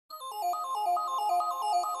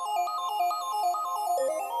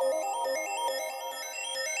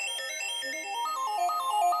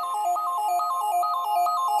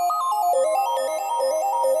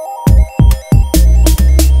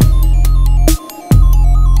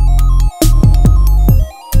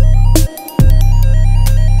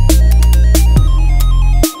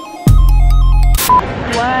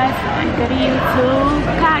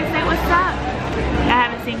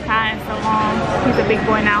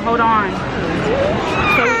now. Hold on.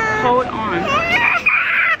 So hold on.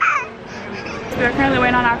 We're currently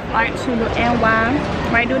waiting on our flight to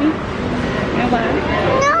NY. Right, Duty? NY.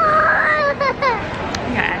 No.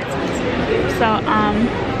 We got attitudes. So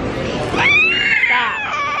stop.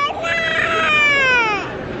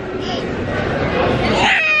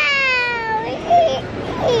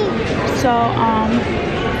 So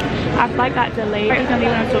our flight got delayed. It's gonna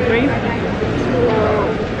leave until 3.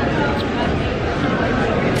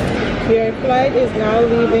 Your flight is now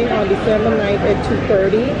leaving on December 9th at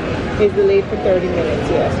 2:30. It's delayed for 30 minutes.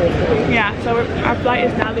 Yes, okay. Yeah. So our flight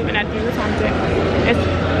is now leaving at 3. What time is it? It's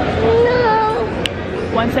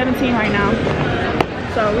 1:17 right now.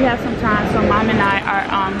 So we have some time. So mom and I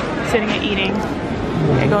are sitting and eating.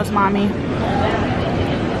 There goes mommy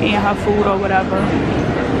eating her food or whatever.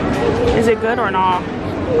 Is it good or not?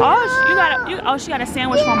 Oh, she got a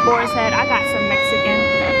sandwich from Boar's Head. I got some Mexican.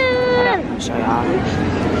 Hold up, let me show y'all.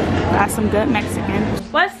 Got some good Mexican.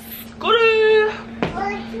 What's goody?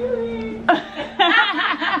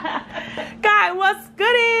 Guy, what's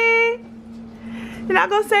goody? You're not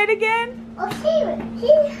gonna say it again? Oh, she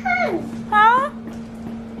has. Huh?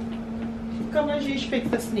 Come on, just fix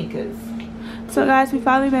the sneakers. So guys, we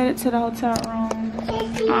finally made it to the hotel room.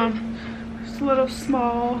 It's a little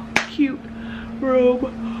small, cute room.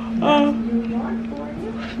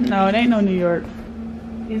 No, it ain't no New York.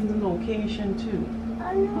 Is the location too?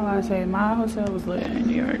 Oh, I say my hotel was lit in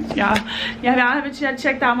New York. Y'all haven't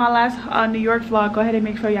checked out my last New York vlog. Go ahead and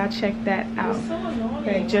make sure y'all check that out. So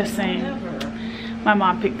Okay, just saying. My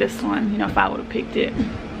mom picked this one. You know, if I would have picked it.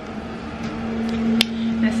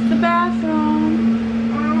 This is the bathroom.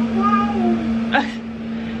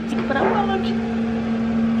 But I'm gonna look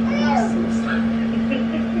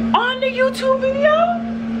on the YouTube video.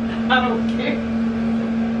 I don't care.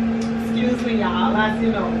 Excuse me, y'all. As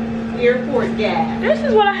you know, airport gas. This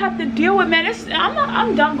is what I have to deal with, man.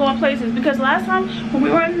 I'm done going places because last time when we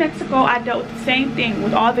were in Mexico, I dealt with the same thing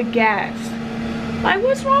with all the gas. Like,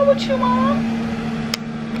 what's wrong with you, Mom?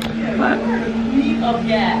 Yeah, but you are the queen of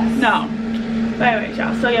gas. No. But anyways,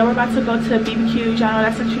 y'all. So yeah, we're about to go to BBQs. Y'all know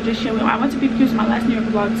that's a tradition. I went to BBQs in my last New York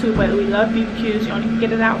vlog too, but we love BBQs. You only can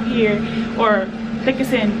get it out here, or I think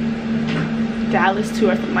it's in Dallas too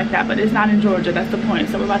or something like that, but it's not in Georgia. That's the point.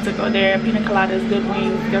 So we're about to go there. Pina coladas, good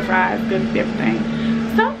wings, good fries, good everything.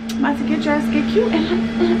 So I'm about to get dressed, get cute,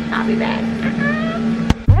 and I'll be back.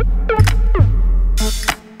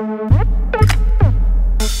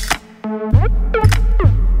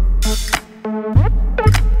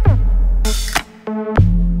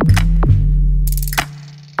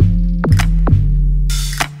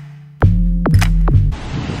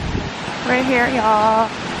 Right here, y'all.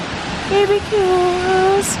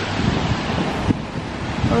 BBQs.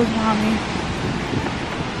 Where's mommy?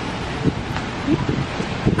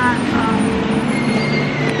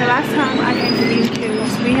 The last time I came to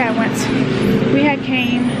BBQs, we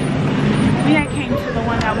came to the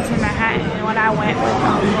one that was in Manhattan, and when I went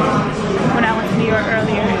to New York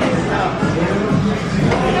earlier.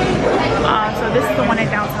 So this is the one in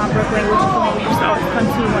downtown Brooklyn, which is the one we used to always come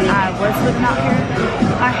to when I was living out here.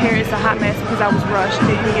 My hair is a hot mess because I was rushed.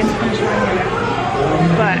 Didn't get to finish my hair.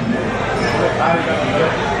 But,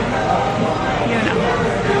 you know.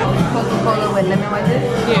 Coca-Cola with lemon wedges?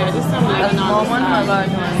 Yeah, this time A small one or a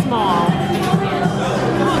large one? Small.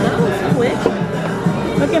 Oh, that was quick.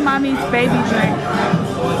 Look at mommy's baby drink.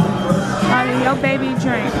 Mommy, your baby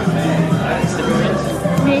drink.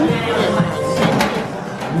 Me?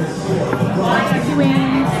 Sticky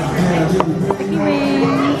wings. Sticky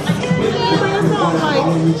wings.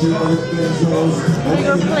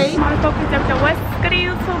 What's good,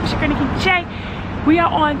 YouTube? It's your girl NikiJayy. We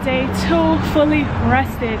are on day 2, fully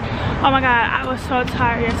rested. Oh my god, I was so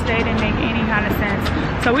tired yesterday. It didn't make any kind of sense.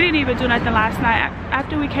 So we didn't even do nothing last night.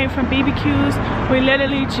 After we came from BBQs, we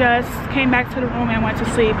literally just came back to the room and went to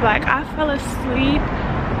sleep. Like, I fell asleep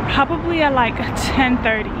probably at like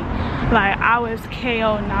 10:30. Like, I was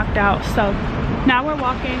KO, knocked out. So now we're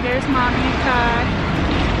walking. There's mommy and Kai.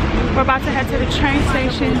 We're about to head to the train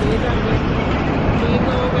station.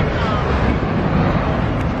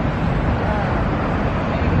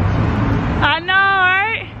 I know,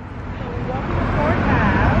 right?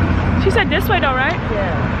 She said this way though, right?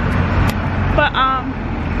 Yeah. But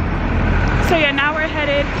so yeah, now we're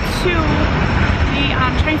headed to the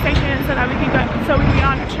train station so that we can go, so we can get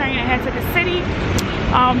on the train and head to the city.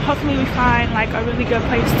 Hopefully we find like a really good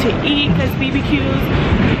place to eat, because BBQs,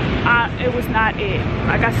 it was not it.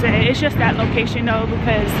 Like I said, it's just that location though,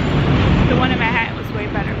 because the one in Manhattan was way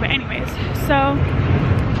better. But anyways, so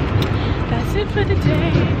that's it for the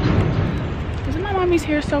day. Isn't my mommy's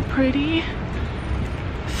hair so pretty?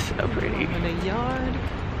 So pretty. In the yard.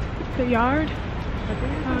 The yard?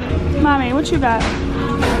 Mommy, what you got?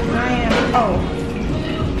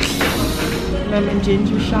 Lemon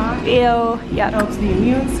ginger shot. Ew. Yep. Helps the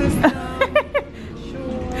immune system.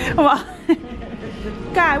 Well,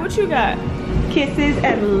 Guy, what you got? Kisses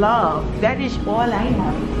and love. That is all I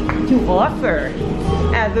have to offer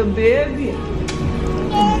as a baby.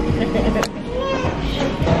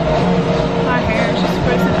 My hair is just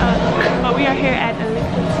frozen up. But we are here at the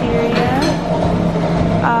Liquiteria.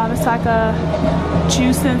 It's like a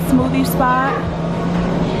juice and smoothie spot.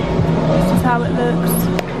 This is how it looks.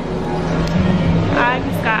 I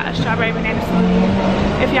just got a strawberry banana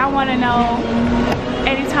smoothie. If y'all want to know,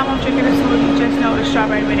 anytime I'm drinking a smoothie, just know it's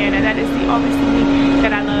strawberry banana. That is the only smoothie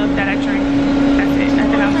that I love, that I drink. That's it,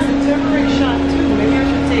 nothing else. It's a turmeric shot too. Maybe I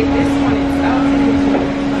should take this one itself.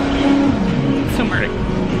 Turmeric.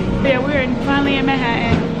 Yeah, we're finally in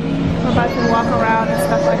Manhattan. We're about to walk around and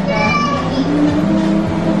stuff like that.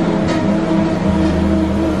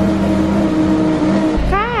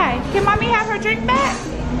 Hi, can mommy have her drink back?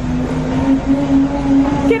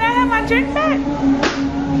 Can I have my drink back?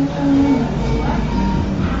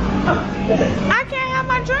 I can't have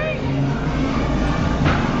my drink.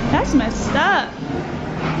 That's messed up.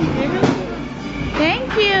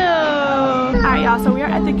 Thank you. Alright, y'all, so we are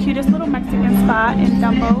at the cutest little Mexican spot in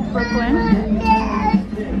Dumbo, Brooklyn.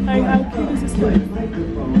 Like, how cute is this place?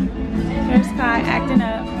 There's Kai acting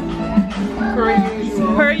up.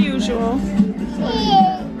 Per usual.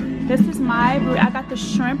 This is my burrito. I got the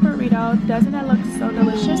shrimp burrito. Doesn't it look so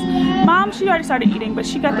delicious? Mom, she already started eating, but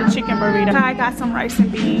she got the chicken burrito. I got some rice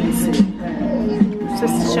and beans.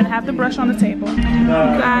 Just shouldn't have the brush on the table. You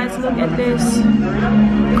guys, look at this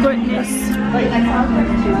goodness.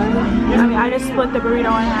 I mean, I just split the burrito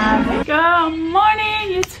in half. Good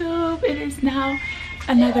morning, YouTube. It is now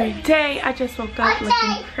another day. I just woke up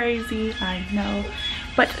looking crazy. I know.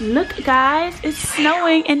 But look, guys, it's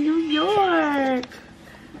snowing in New York.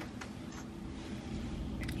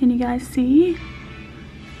 Can you guys see?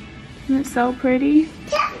 Isn't it so pretty?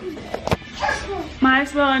 Might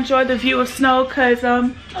as well enjoy the view of snow because, well, I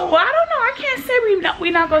don't know. I can't say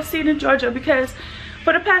we're not going to see it in Georgia because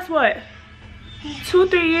for the past, what,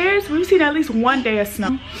 2-3 years, we've seen at least one day of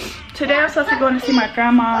snow. Today I'm supposed to be going to see my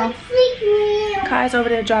grandma. Kai's over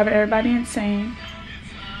there driving everybody insane.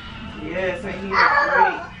 Yes, I need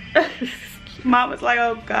a break. Mom was like,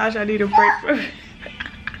 oh gosh, I need a break from it.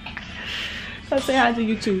 So say hi to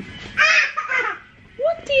YouTube.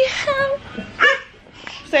 What the hell?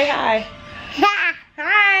 Say hi.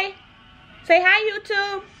 Hi. Say hi,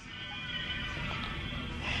 YouTube.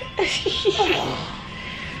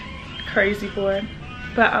 Crazy boy.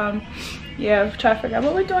 But yeah, I'm trying to figure out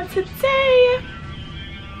what we're doing today.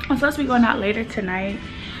 I'm supposed to be going out later tonight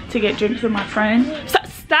to get drinks with my friend.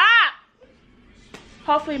 Stop!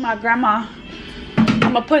 Hopefully my grandma,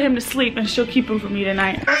 I'm gonna put him to sleep and she'll keep him for me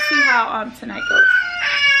tonight. Let's see how tonight goes.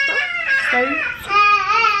 So,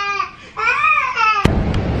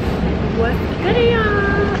 what's good,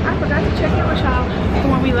 y'all? I forgot to check in with y'all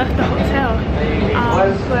when we left the hotel.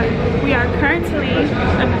 But we are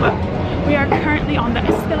currently on the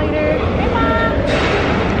escalator. Hey,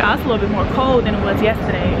 Mom. Y'all, it's a little bit more cold than it was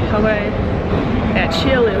yesterday. Okay, that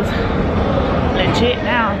chill is legit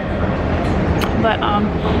now. But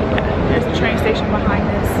there's a train station behind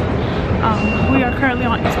us. We are currently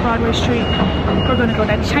on East Broadway Street. We're gonna go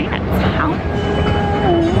to Chinatown.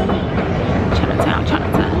 Chinatown.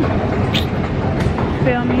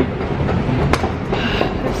 Feel me?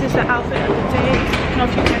 This is the outfit of the day. I don't know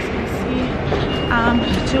if you guys can see.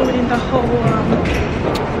 Doing the whole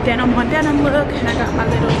denim on denim look, and I got my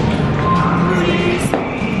little hoodies.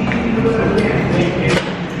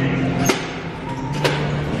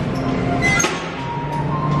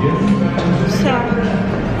 So,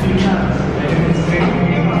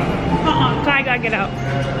 Kai gotta get out.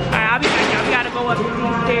 Alright, I'll be back, y'all. We gotta go up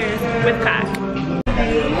these stairs with Kai.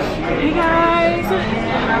 Hey guys,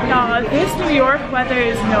 y'all, this New York weather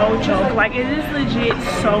is no joke. Like, it is legit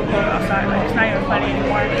so cold outside. Like, it's not even funny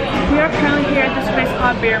anymore. We are currently here at this place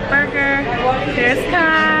called Beer Burger. There's Kai.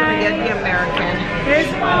 I'm gonna get the American.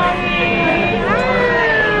 There's Mommy.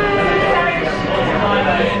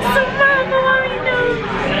 So Mommy knows.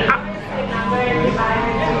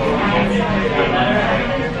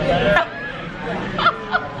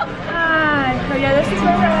 Hi. So yeah, this is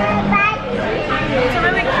where we're at. It's a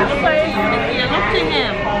really cute place. Yeah, look to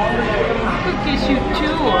him. Look at you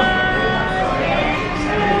too.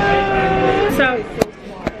 So,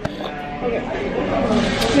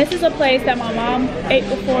 this is a place that my mom ate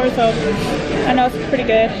before, so I know it's pretty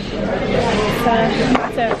good. So I'm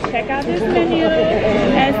about to check out this menu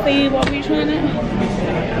and see see what we trying to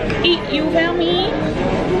eat. You feel me? You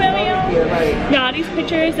feel me, y'all? Y'all, these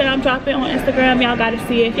pictures that I'm dropping on Instagram, y'all gotta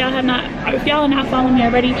see it. If y'all have not, or if y'all are not following me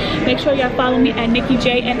already, make sure y'all follow me at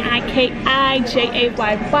NikiJayy, NikiJayy.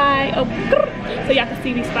 So y'all can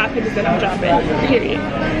see these 5 pictures that I'm dropping. Period.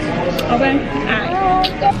 Okay?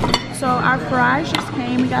 Alright. So our fries just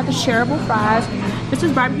came. We got the shareable fries. This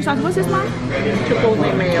is barbecue sauce. What's this, Mom?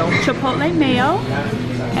 Chipotle mayo. Chipotle mayo.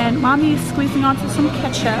 And Mommy is squeezing onto some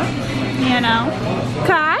ketchup. You know.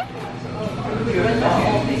 Kai?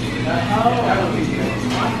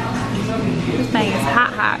 This thing is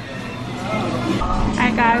hot, hot.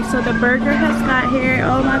 Alright guys, so the burger has got here.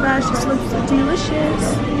 Oh my gosh, this looks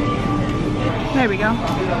delicious. There we go.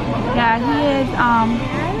 Yeah, he is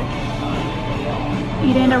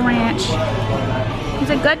eating the ranch. Is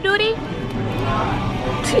it good, duty?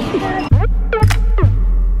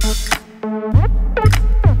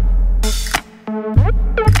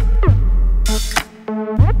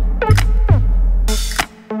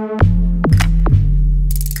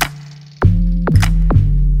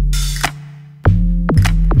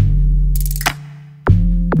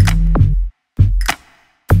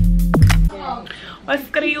 What's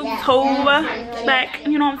good, YouTube? Back,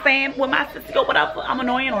 you know what I'm saying, with my Cisco, whatever. I'm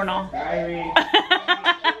annoying or no? Dang,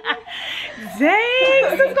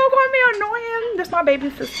 Cisco called me annoying. That's my baby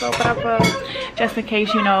Cisco, whatever. Just in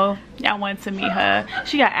case, you know, y'all wanted to meet her.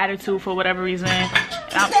 She got attitude for whatever reason.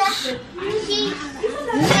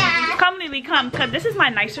 Come, Lily, come, cause this is my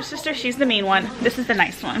nicer sister. She's the mean one. This is the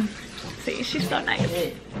nice one. See, she's so nice.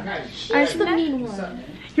 She's the mean one.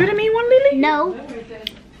 You're the mean one, Lily? No.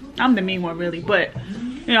 I'm the mean one, really, but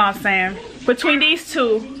you know what I'm saying. Between these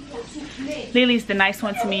two, Lily's the nice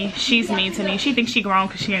one to me. She's mean to me. She thinks she grown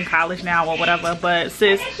because she in college now or whatever. But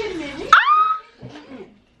sis,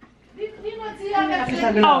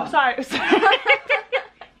 oh, sorry.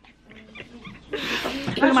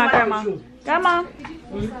 Look at my grandma. Grandma.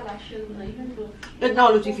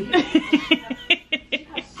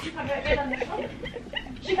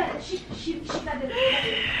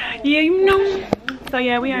 Yeah, you know. So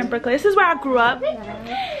yeah, we are in Brooklyn. This is where I grew up.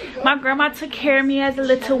 My grandma took care of me as a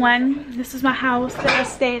little one. This is my house that I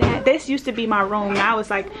stayed at. This used to be my room. Now it's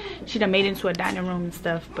like she done made it into a dining room and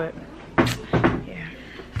stuff. But yeah,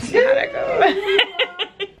 see how that goes.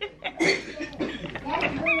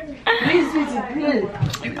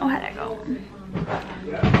 You know how that goes.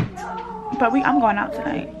 But I'm going out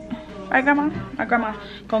tonight. Right, Grandma? My grandma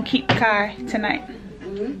gonna keep Kai tonight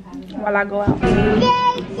while I go out.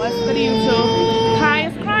 What's good, YouTube? Kai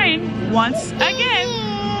is crying once again.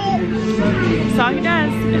 That's all he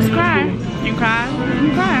does is cry. You cry,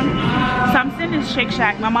 you cry. Something is Shake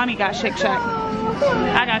Shack. My mommy got Shake Shack.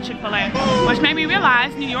 I got Chick-fil-A, which made me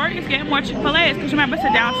realize New York is getting more Chick-fil-A's because remember it's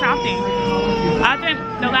a down south thing. I think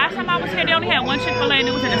the last time I was here, they only had one Chick-fil-A and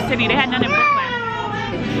it was in the city. They had none in Brooklyn.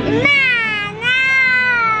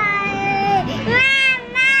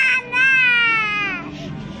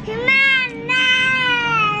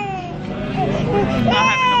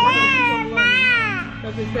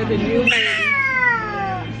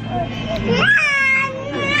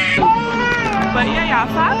 But yeah, y'all,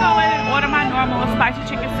 so I go in and order my normal spicy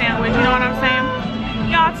chicken sandwich, you know what I'm saying?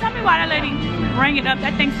 Y'all, tell me why that lady rang it up.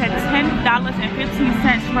 That thing said $10.15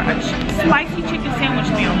 for a spicy chicken sandwich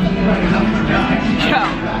meal. Yo.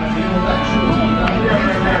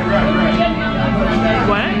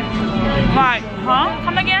 What? Like, huh?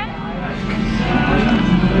 Come again?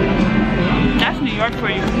 That's New York for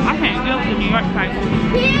you. I can't deal with the New York prices.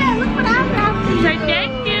 Yeah, look what I found. Say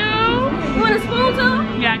thank you. You want a spoon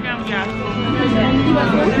too? Yeah, girl, yeah.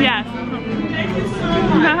 Yes.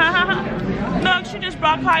 Look, she just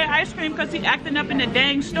brought Kaya ice cream because he's acting up in the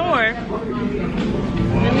dang store.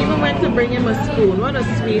 And even went to bring him a spoon. What a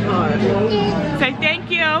sweetheart. Say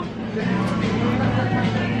thank you.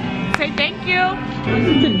 Say thank you.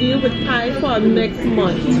 To deal with Kai for next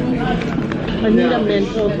month. I need a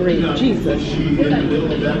mental break. Jesus.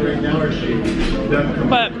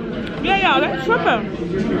 But yeah, y'all, that's tripping.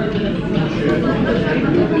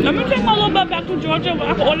 Let me take my little butt back to Georgia where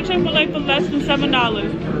I can order Chick-fil-A for less than $7.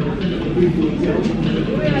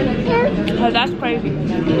 Cause that's crazy.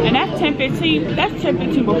 And that's $10.15. That's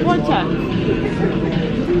 $10.15 before tax.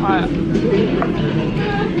 Alright.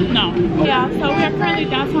 No. Yeah, so we are currently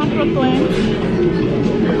downtown Brooklyn.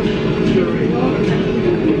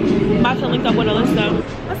 About to link up with Alyssa.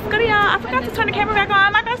 What's good, y'all? I forgot to turn the camera back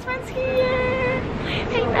on. My best friend's here.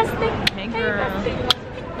 Hey, bestie. Hey, girl.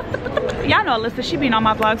 Y'all know Alyssa. She been on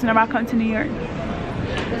my vlogs whenever I come to New York.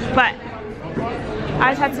 But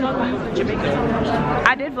I just had to Jamaica.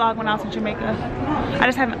 I did vlog when I was in Jamaica. I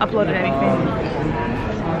just haven't uploaded anything.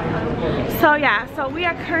 So yeah, so we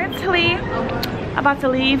are currently about to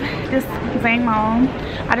leave this Zang Mall.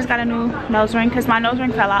 I just got a new nose ring because my nose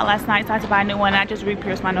ring fell out last night, so I had to buy a new one. I just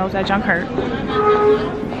re-pierced my nose. That junk hurt.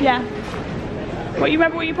 Yeah. What, you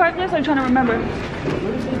remember where you parked this? Or are you trying to remember?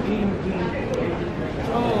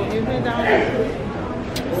 Oh, you went down.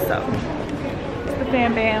 So, it's the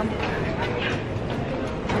Bam Bam.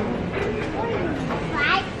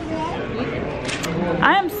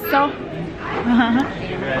 I am so...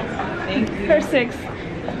 Her sixth.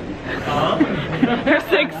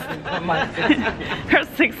 Her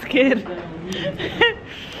sixth kid.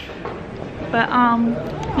 But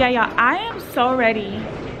yeah, y'all, I am so ready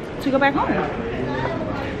to go back home.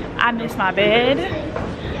 I miss my bed.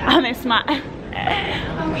 I miss my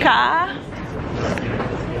car.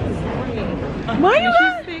 Why you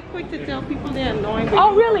guys stay quick to tell people they're annoying?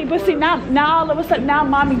 Oh really? But see, now all of a sudden, now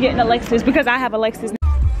mommy getting a Lexus because I have a Lexus.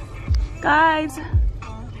 Guys,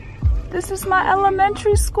 this is my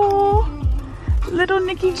elementary school. Little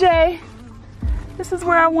NikiJayy. This is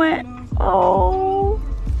where I went. Oh,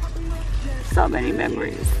 so many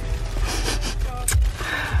memories.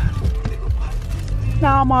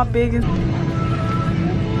 Now I'm all big.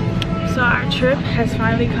 So our trip has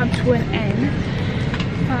finally come to an end.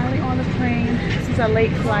 Finally on the plane. This is a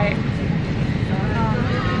late flight.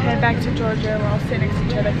 Head back to Georgia. We're all sitting next to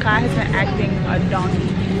each other. Kai has been acting a donkey.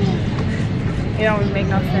 It don't really make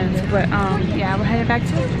no sense, but yeah, we're headed back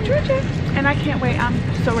to Georgia, and I can't wait. I'm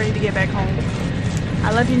so ready to get back home.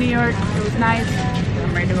 I love you, New York. It was nice.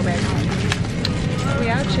 I'm ready to go back home. We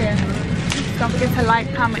out here. Don't forget to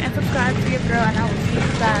like, comment, and subscribe to your girl, and I will see you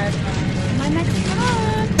guys in my next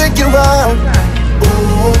vlog.